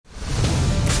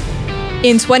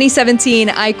In 2017,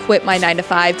 I quit my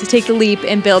 9-to-5 to take the leap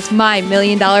and build my $1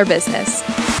 million business.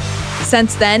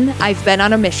 Since then, I've been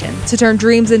on a mission to turn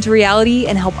dreams into reality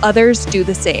and help others do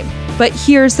the same. But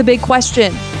here's the big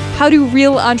question. How do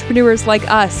real entrepreneurs like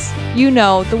us,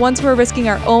 the ones who are risking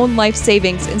our own life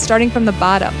savings and starting from the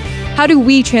bottom, how do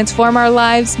we transform our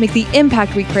lives, make the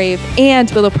impact we crave,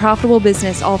 and build a profitable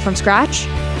business all from scratch?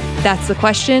 That's the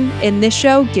question, and this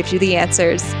show gives you the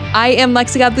answers. I am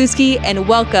Lexi Godlewski, and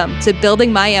welcome to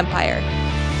Building My Empire.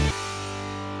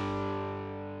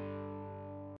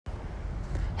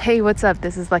 Hey, what's up?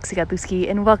 This is Lexi Godlewski,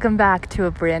 and welcome back to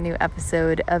a brand new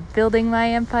episode of Building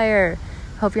My Empire.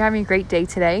 Hope you're having a great day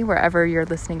today, wherever you're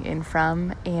listening in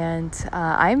from. And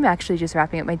I'm actually just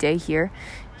wrapping up my day here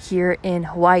in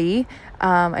Hawaii.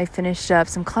 I finished up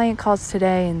some client calls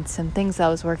today and some things I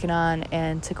was working on,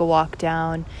 and took a walk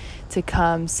down to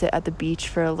come sit at the beach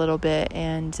for a little bit.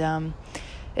 And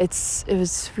it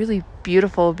was really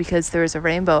beautiful because there was a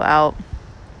rainbow out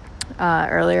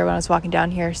earlier when I was walking down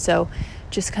here. So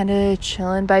just kind of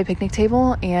chilling by a picnic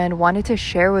table, and wanted to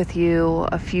share with you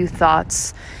a few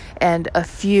thoughts and a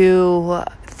few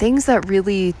things that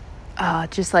really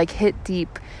just like hit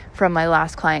deep from my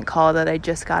last client call that I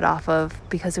just got off of,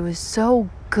 because it was so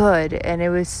good and it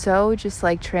was so just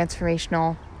like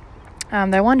transformational.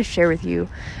 That I wanted to share with you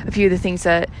a few of the things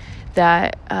that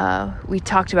we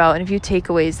talked about, and a few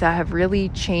takeaways that have really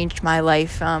changed my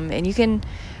life. And you can,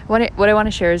 what I want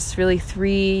to share is really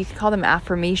 3, you can call them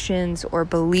affirmations or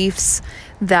beliefs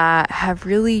that have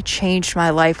really changed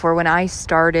my life, or when I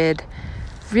started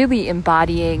really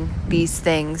embodying these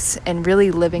things and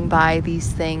really living by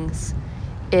these things,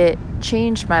 it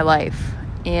changed my life.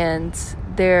 And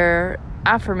they're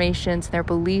affirmations, they're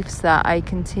beliefs that I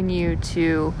continue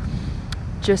to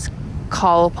just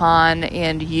call upon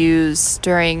and use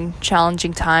during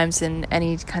challenging times and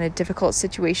any kind of difficult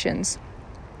situations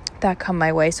that come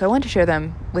my way. So I want to share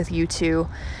them with you too.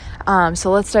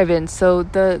 So let's dive in. So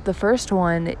the first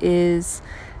one is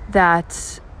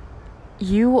that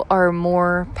you are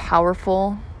more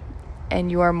powerful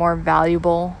and you are more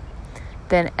valuable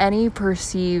than any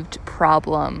perceived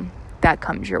problem that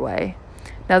comes your way.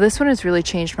 Now, this one has really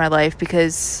changed my life,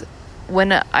 because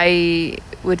when I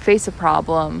would face a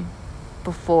problem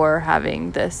before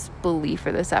having this belief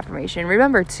or this affirmation,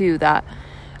 remember too that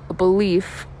a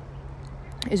belief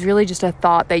is really just a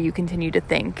thought that you continue to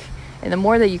think. And the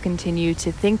more that you continue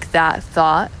to think that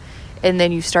thought, and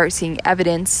then you start seeing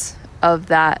evidence of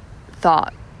that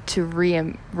thought to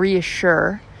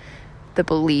reassure the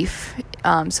belief.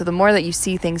 So the more that you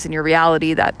see things in your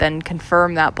reality that then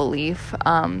confirm that belief,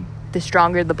 the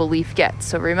stronger the belief gets.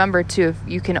 So remember too, if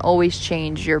you can always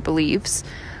change your beliefs.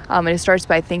 And it starts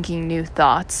by thinking new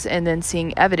thoughts and then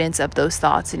seeing evidence of those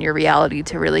thoughts in your reality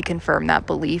to really confirm that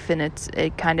belief. And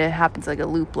it kind of happens like a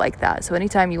loop like that. So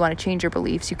anytime you want to change your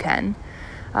beliefs, you can.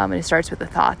 And it starts with the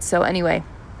thoughts. So anyway,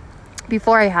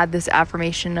 before I had this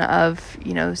affirmation of,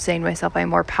 saying to myself, I'm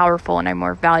more powerful and I'm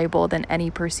more valuable than any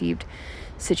perceived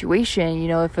situation,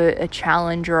 if a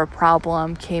challenge or a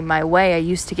problem came my way, I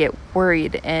used to get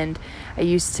worried, and I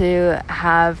used to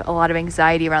have a lot of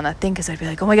anxiety around that thing, because I'd be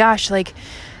like, oh my gosh,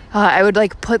 I would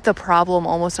put the problem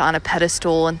almost on a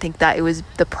pedestal and think that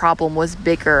the problem was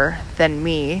bigger than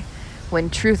me, when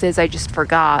truth is I just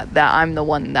forgot that I'm the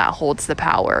one that holds the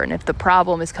power. And if the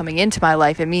problem is coming into my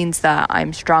life, it means that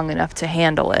I'm strong enough to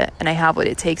handle it, and I have what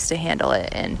it takes to handle it.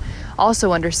 And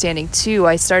also understanding too,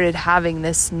 I started having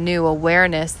this new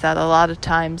awareness that a lot of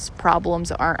times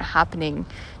problems aren't happening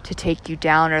to take you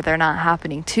down, or they're not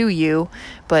happening to you,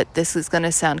 but this is going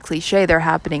to sound cliche, they're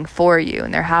happening for you,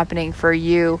 and they're happening for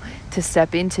you to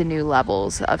step into new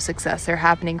levels of success. They're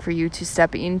happening for you to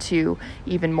step into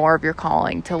even more of your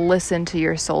calling, to listen to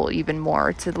your soul even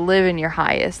more, to live in your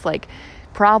highest.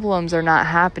 Problems are not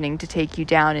happening to take you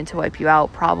down and to wipe you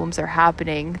out. Problems are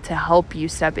happening to help you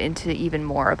step into even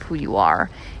more of who you are,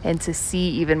 and to see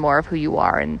even more of who you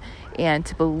are, and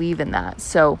to believe in that.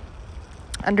 So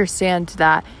understand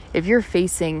that if you're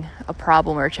facing a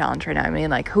problem or a challenge right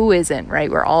now, who isn't, right?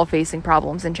 We're all facing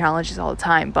problems and challenges all the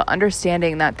time, but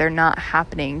understanding that they're not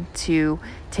happening to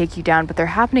take you down, but they're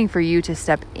happening for you to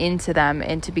step into them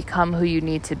and to become who you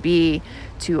need to be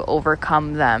to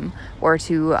overcome them, or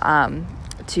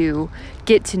to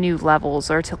get to new levels,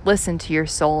 or to listen to your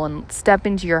soul and step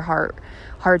into your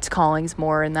heart's callings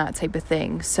more, and that type of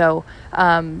thing. So,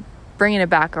 bringing it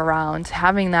back around,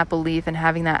 having that belief and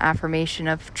having that affirmation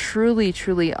of truly,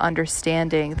 truly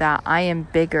understanding that I am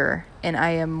bigger and I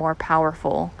am more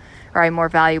powerful, or I'm more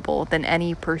valuable than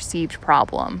any perceived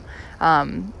problem.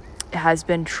 has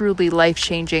been truly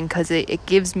life-changing because it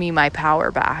gives me my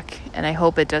power back. And I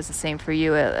hope it does the same for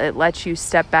you. It lets you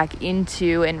step back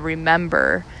into and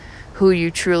remember who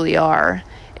you truly are.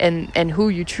 And who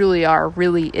you truly are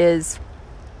really is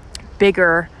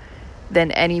bigger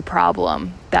than any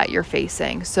problem that you're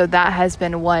facing. So that has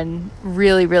been one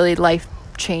really, really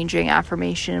life-changing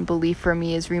affirmation and belief for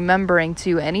me, is remembering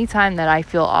to, anytime that I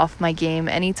feel off my game,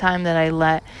 anytime that I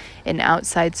let an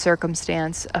outside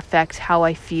circumstance affect how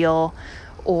I feel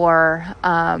or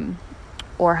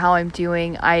how I'm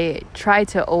doing, I try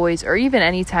to always, or even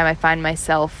anytime I find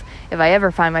myself, if I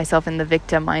ever find myself in the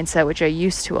victim mindset, which I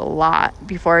used to a lot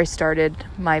before I started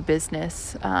my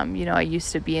business, I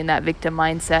used to be in that victim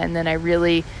mindset, and then I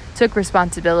really took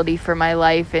responsibility for my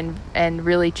life and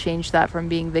really changed that from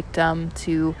being victim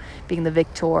to being the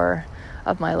victor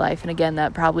of my life. And again,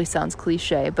 that probably sounds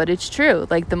cliche, but it's true.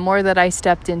 Like, the more that I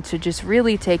stepped into just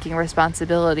really taking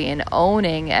responsibility and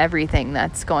owning everything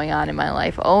that's going on in my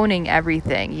life, owning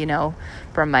everything,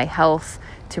 from my health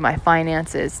to my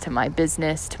finances, to my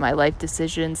business, to my life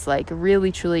decisions, like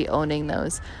really truly owning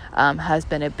those has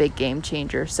been a big game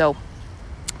changer. So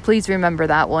please remember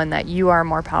that one, that you are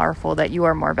more powerful, that you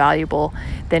are more valuable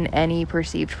than any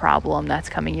perceived problem that's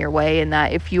coming your way. And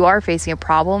that if you are facing a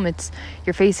problem,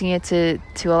 you're facing it to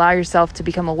allow yourself to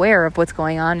become aware of what's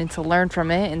going on and to learn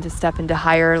from it and to step into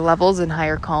higher levels and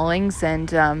higher callings and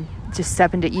just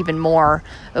step into even more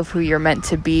of who you're meant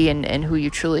to be and who you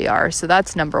truly are. So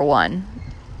that's number one,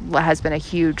 what has been a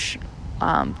huge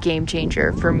game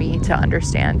changer for me to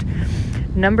understand.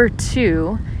 Number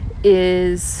two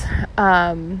is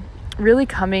really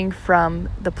coming from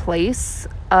the place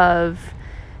of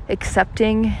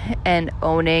accepting and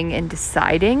owning and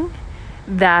deciding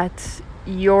that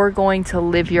you're going to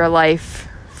live your life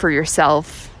for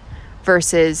yourself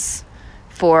versus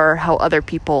for how other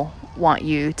people want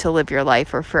you to live your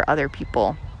life, or for other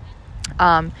people.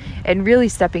 And really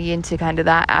stepping into kind of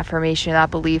that affirmation,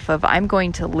 that belief of, I'm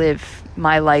going to live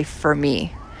my life for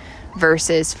me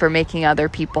versus for making other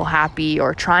people happy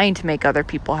or trying to make other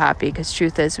people happy, because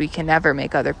truth is, we can never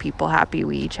make other people happy.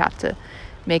 We each have to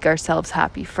make ourselves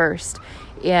happy first.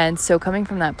 And so coming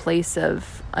from that place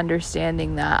of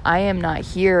understanding that I am not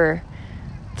here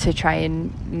to try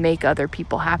and make other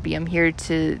people happy. I'm here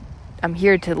to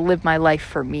live my life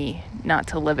for me, not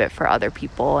to live it for other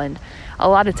people. And a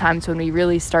lot of times when we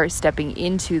really start stepping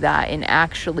into that and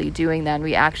actually doing that, and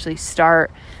we actually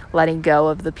start letting go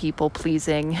of the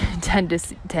people-pleasing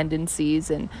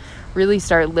tendencies and really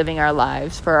start living our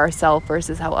lives for ourselves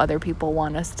versus how other people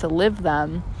want us to live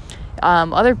them.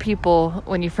 Other people,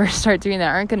 when you first start doing that,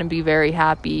 aren't going to be very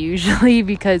happy usually,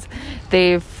 because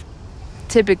they've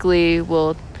typically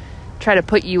will try to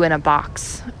put you in a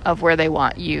box of where they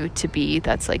want you to be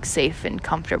that's like safe and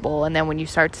comfortable. And then when you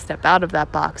start to step out of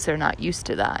that box, they're not used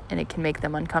to that, and it can make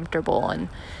them uncomfortable and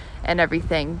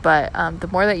everything. But the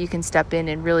more that you can step in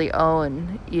and really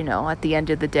own, at the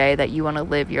end of the day, that you want to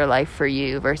live your life for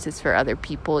you versus for other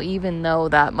people, even though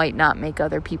that might not make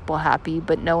other people happy,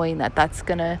 but knowing that that's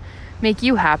going to make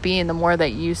you happy. And the more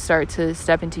that you start to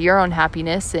step into your own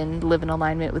happiness and live in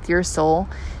alignment with your soul,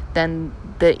 then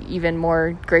the even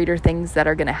more greater things that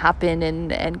are going to happen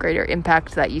and greater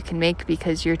impact that you can make,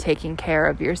 because you're taking care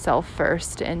of yourself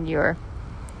first and you're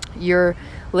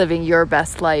living your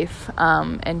best life,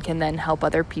 and can then help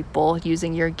other people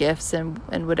using your gifts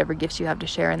and whatever gifts you have to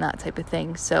share and that type of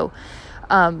thing. So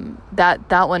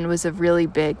that one was a really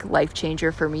big life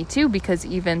changer for me too, because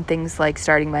even things like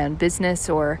starting my own business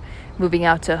or moving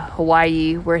out to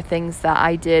Hawaii were things that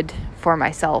I did for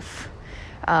myself.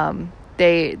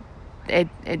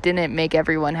 It didn't make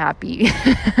everyone happy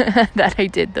that I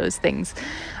did those things.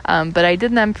 But I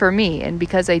did them for me. And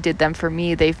because I did them for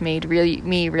me, they've made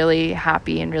me really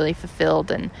happy and really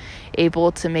fulfilled and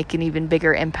able to make an even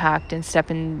bigger impact and step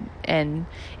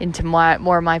into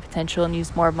more of my potential and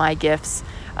use more of my gifts,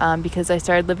 because I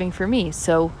started living for me.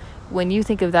 So when you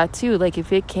think of that too, like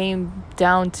if it came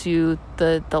down to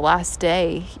the last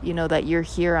day, that you're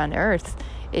here on earth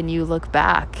and you look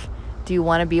back, do you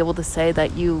want to be able to say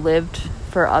that you lived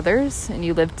for others and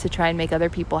you lived to try and make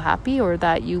other people happy, or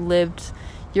that you lived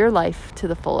your life to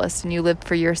the fullest and you lived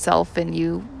for yourself and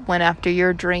you went after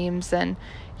your dreams and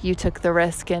you took the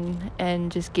risk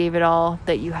and just gave it all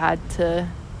that you had to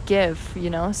give,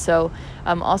 So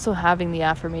also having the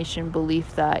affirmation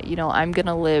belief that, I'm going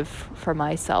to live for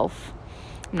myself.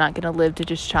 I'm not going to live to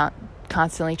just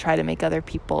constantly try to make other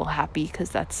people happy,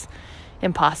 because that's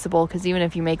impossible, because even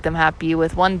if you make them happy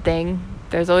with one thing,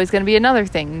 there's always going to be another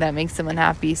thing that makes them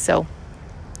unhappy. So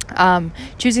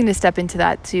choosing to step into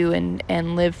that too,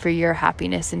 and live for your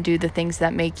happiness and do the things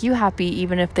that make you happy,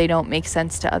 even if they don't make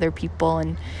sense to other people,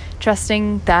 and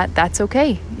trusting that that's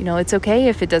okay. It's okay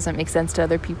if it doesn't make sense to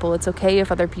other people. It's okay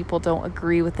if other people don't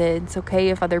agree with it. It's okay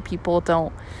if other people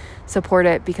don't support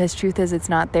it, because truth is, it's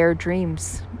not their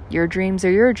dreams. Your dreams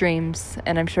are your dreams,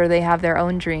 and I'm sure they have their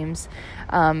own dreams.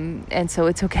 And so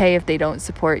it's okay if they don't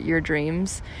support your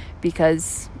dreams,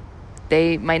 because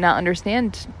they might not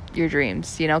understand your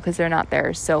dreams, because they're not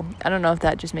theirs. So I don't know if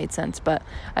that just made sense, but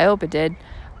I hope it did.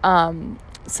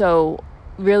 So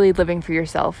really living for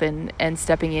yourself and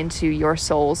stepping into your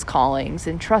soul's callings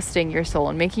and trusting your soul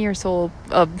and making your soul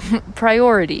a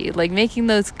priority, like making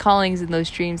those callings and those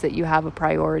dreams that you have a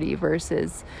priority,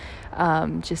 versus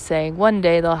just saying one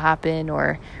day they'll happen,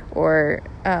 or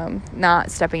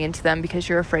not stepping into them because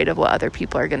you're afraid of what other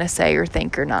people are going to say or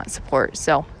think or not support.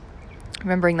 So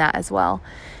remembering that as well.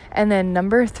 And then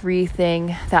number 3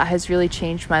 thing that has really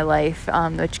changed my life,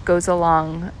 which goes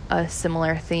along a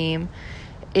similar theme,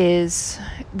 is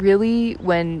really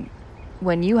when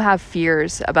you have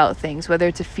fears about things, whether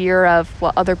it's a fear of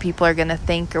what other people are going to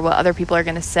think or what other people are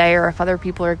going to say, or if other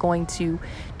people are going to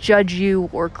judge you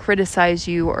or criticize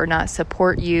you or not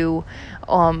support you,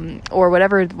 or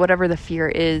whatever the fear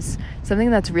is.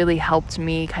 Something that's really helped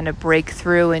me kind of break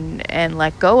through and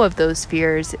let go of those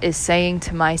fears is saying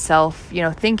to myself,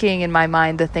 thinking in my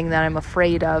mind the thing that I'm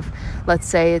afraid of. Let's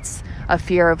say it's a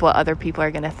fear of what other people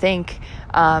are going to think,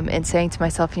 and saying to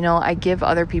myself, I give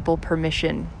other people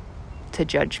permission to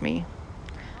judge me.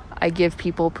 I give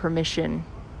people permission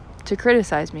to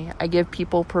criticize me. I give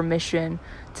people permission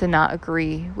to not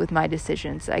agree with my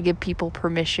decisions. I give people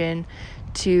permission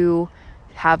to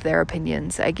have their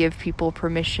opinions. I give people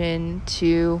permission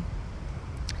to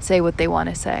say what they want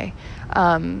to say.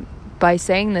 By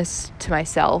saying this to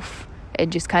myself and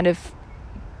just kind of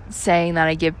saying that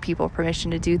I give people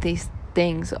permission to do these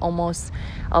things almost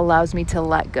allows me to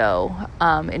let go,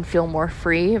 and feel more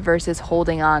free, versus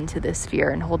holding on to this fear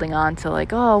and holding on to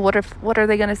like, oh, what are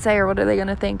they going to say, or what are they going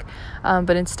to think?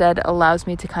 But instead allows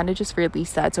me to kind of just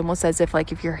release that. It's almost as if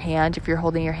like if you're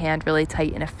holding your hand really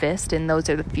tight in a fist, and those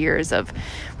are the fears of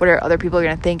what are other people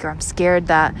going to think, or I'm scared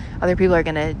that other people are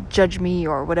going to judge me,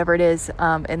 or whatever it is.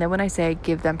 And then when I say I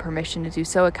give them permission to do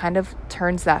so, it kind of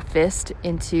turns that fist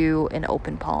into an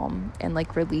open palm and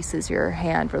like releases your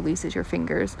hand, releases your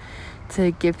fingers, to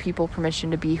give people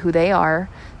permission to be who they are,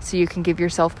 so you can give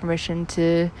yourself permission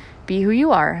to be who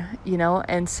you are,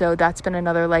 and so that's been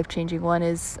another life-changing one,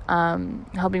 is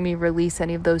helping me release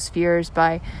any of those fears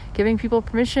by giving people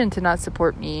permission to not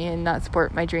support me and not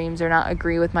support my dreams or not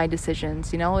agree with my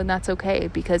decisions, and that's okay,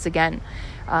 because again,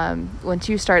 once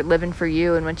you start living for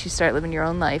you and once you start living your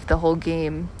own life, the whole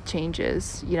game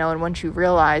changes, and once you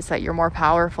realize that you're more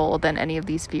powerful than any of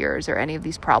these fears or any of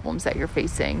these problems that you're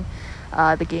facing,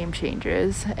 the game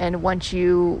changes. And once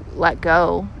you let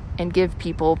go and give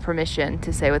people permission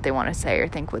to say what they want to say or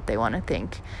think what they want to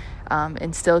think,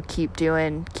 and still keep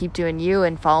doing you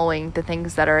and following the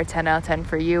things that are a 10 out of 10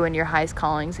 for you and your highest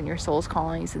callings and your soul's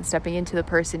callings, and stepping into the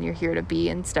person you're here to be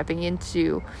and stepping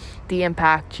into the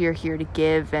impact you're here to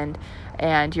give and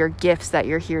your gifts that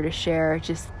you're here to share,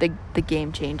 just the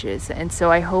game changes. And so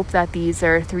I hope that these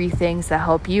are 3 things that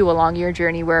help you along your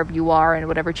journey, wherever you are and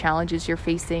whatever challenges you're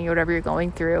facing or whatever you're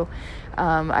going through.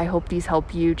 I hope these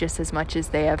help you just as much as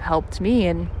they have helped me.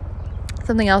 And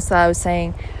something else that I was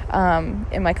saying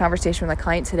in my conversation with a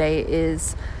client today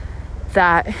is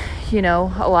that,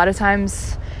 a lot of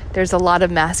times there's a lot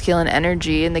of masculine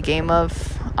energy in the game of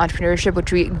entrepreneurship,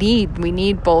 which we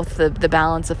need both the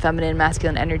balance of feminine and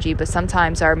masculine energy. But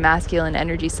sometimes our masculine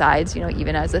energy sides,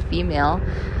 even as a female,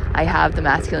 I have the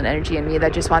masculine energy in me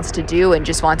that just wants to do and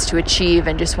just wants to achieve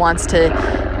and just wants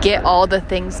to get all the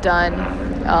things done.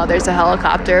 Oh, there's a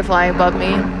helicopter flying above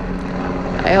me.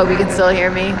 I hope you can still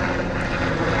hear me.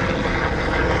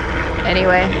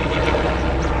 Anyway.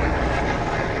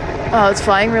 Oh, it's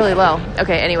flying really low.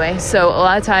 Okay, anyway, so a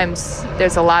lot of times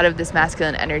there's a lot of this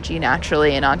masculine energy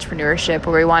naturally in entrepreneurship,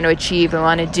 where we want to achieve and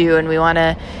want to do and we want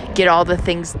to get all the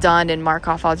things done and mark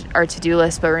off our to-do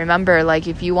list. But remember, like,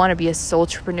 if you want to be a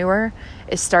soultrepreneur,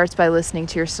 it starts by listening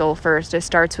to your soul first. It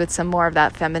starts with some more of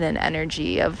that feminine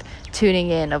energy of tuning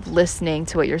in, of listening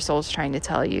to what your soul's trying to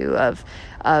tell you, of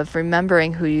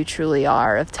remembering who you truly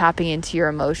are, of tapping into your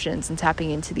emotions and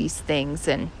tapping into these things.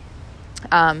 And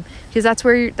Because that's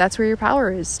where your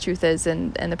power is. Truth is,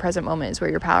 and the present moment is where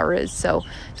your power is. So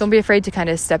don't be afraid to kind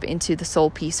of step into the soul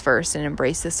piece first and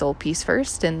embrace the soul piece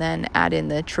first, and then add in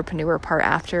the entrepreneur part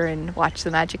after, and watch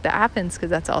the magic that happens, because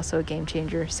that's also a game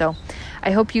changer. So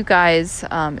I hope you guys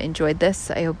enjoyed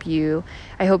this. I hope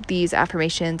these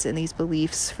affirmations and these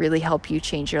beliefs really help you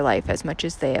change your life as much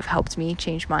as they have helped me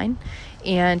change mine.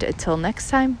 And until next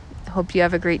time, hope you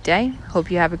have a great day.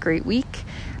 Hope you have a great week.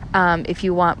 If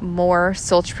you want more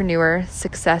Soultrepreneur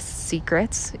success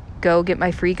secrets, go get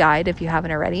my free guide if you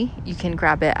haven't already. You can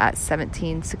grab it at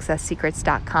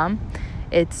 17successsecrets.com.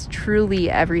 It's truly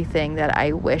everything that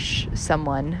I wish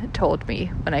someone told me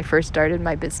when I first started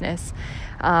my business.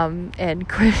 And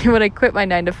when I quit my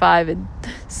 9-to-5 and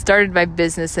started my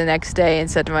business the next day and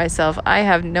said to myself, I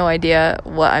have no idea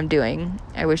what I'm doing.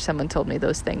 I wish someone told me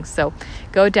those things. So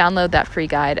go download that free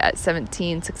guide at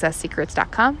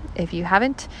 17successsecrets.com if you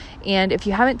haven't. And if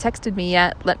you haven't texted me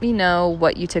yet, let me know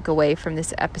what you took away from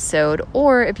this episode,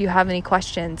 or if you have any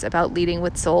questions about leading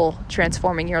with soul,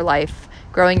 transforming your life,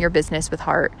 growing your business with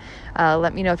heart.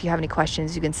 Let me know if you have any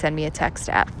questions. You can send me a text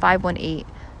at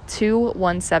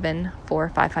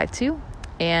 518-217-4552,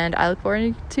 and I look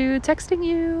forward to texting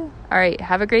you. All right,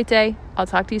 have a great day. I'll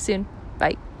talk to you soon.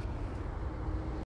 Bye.